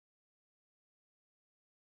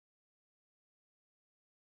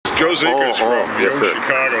Joe Askins from yes,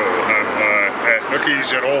 YoChicago. I'm at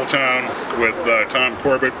Nookie's at Old Town with Tom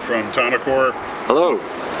Corbett from Tomacor. Hello.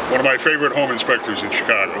 One of my favorite home inspectors in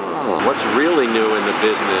Chicago. What's really new in the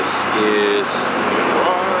business is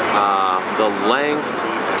the length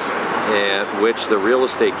at which the real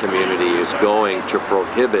estate community is going to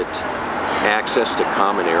prohibit access to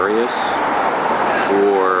common areas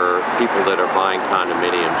for people that are buying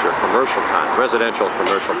condominiums or residential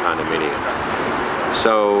commercial condominiums.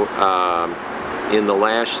 So in the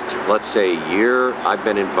last, let's say, year, I've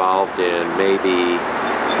been involved in maybe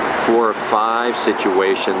 4 or 5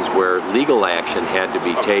 situations where legal action had to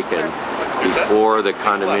be taken before the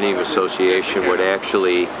condominium association would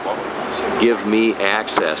actually give me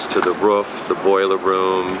access to the roof, the boiler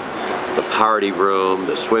room, the party room,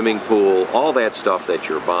 the swimming pool, all that stuff that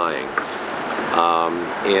you're buying.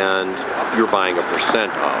 And you're buying a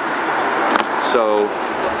percent of. So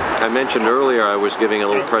I mentioned earlier I was giving a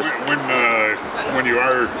little when you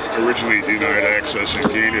are originally denied access and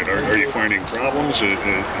gated, are you finding problems?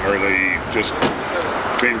 Are they just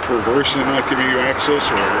being perverse and not giving you access,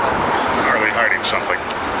 or are they hiding something?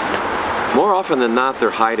 More often than not,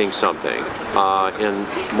 they're hiding something. And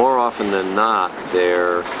more often than not,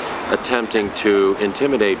 they're attempting to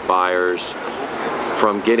intimidate buyers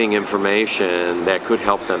from getting information that could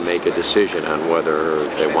help them make a decision on whether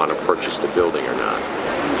they want to purchase the building or not.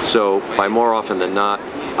 So by more often than not,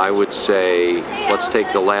 I would say, let's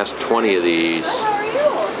take the last 20 of these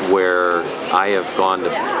where I have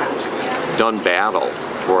done battle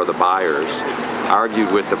for the buyers,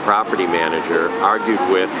 argued with the property manager, argued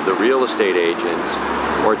with the real estate agents,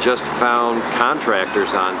 or just found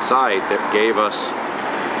contractors on site that gave us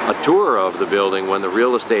a tour of the building when the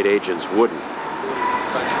real estate agents wouldn't.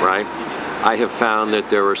 Right? I have found that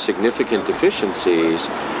there were significant deficiencies,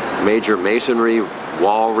 major masonry,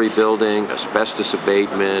 wall rebuilding, asbestos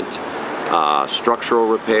abatement, structural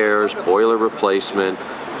repairs, boiler replacement,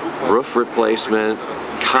 roof replacement,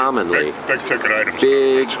 commonly big-ticket items,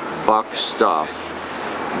 big buck stuff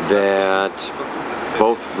that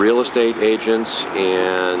both real estate agents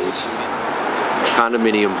and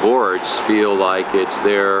condominium boards feel like it's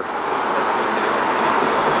their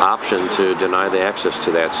option to deny the access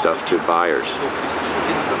to that stuff to buyers.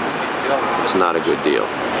 It's not a good deal.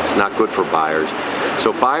 It's not good for buyers.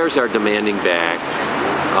 So buyers are demanding back,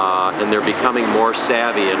 and they're becoming more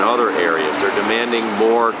savvy in other areas. They're demanding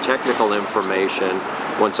more technical information.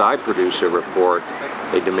 Once I produce a report,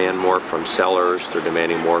 they demand more from sellers. They're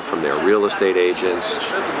demanding more from their real estate agents.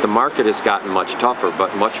 The market has gotten much tougher,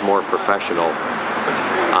 but much more professional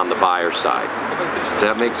on the buyer side. Does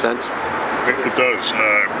that make sense? It does.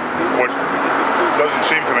 What doesn't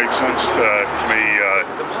seem to make sense to me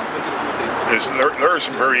is there are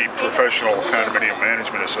some very professional condominium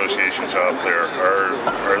management associations out there. Are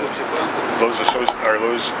those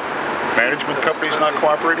management companies not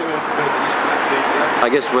cooperating? I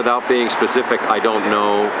guess without being specific, I don't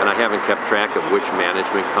know, and I haven't kept track of which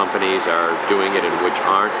management companies are doing it and which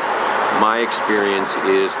aren't. My experience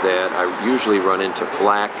is that I usually run into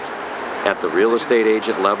flack at the real estate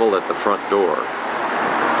agent level at the front door.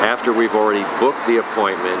 After we've already booked the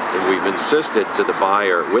appointment and we've insisted to the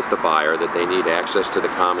buyer, that they need access to the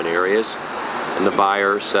common areas, and the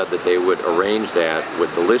buyer said that they would arrange that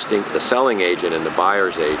with the selling agent and the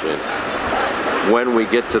buyer's agent. When we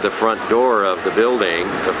get to the front door of the building,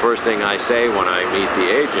 the first thing I say when I meet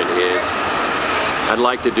the agent is, I'd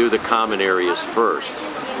like to do the common areas first.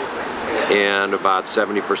 And about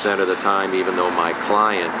 70% of the time, even though my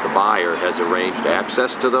client, the buyer, has arranged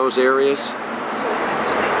access to those areas,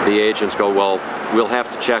 the agents go, well, we'll have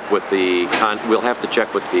to check with the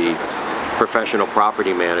professional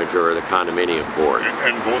property manager or the condominium board.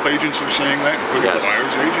 And both agents are saying that, including yes. The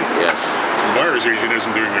buyer's agent? Yes. The buyer's agent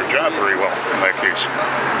isn't doing their job very well in that case.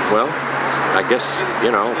 Well, I guess,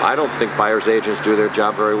 I don't think buyer's agents do their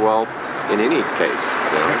job very well in any case.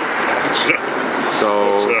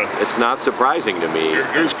 So it's not surprising to me.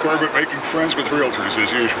 Here's Corbett making friends with realtors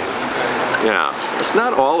as usual. Yeah, it's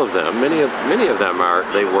not all of them. Many of them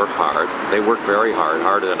they work hard. They work very hard,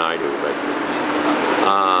 harder than I do. But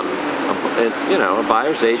a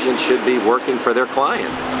buyer's agent should be working for their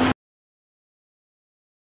client.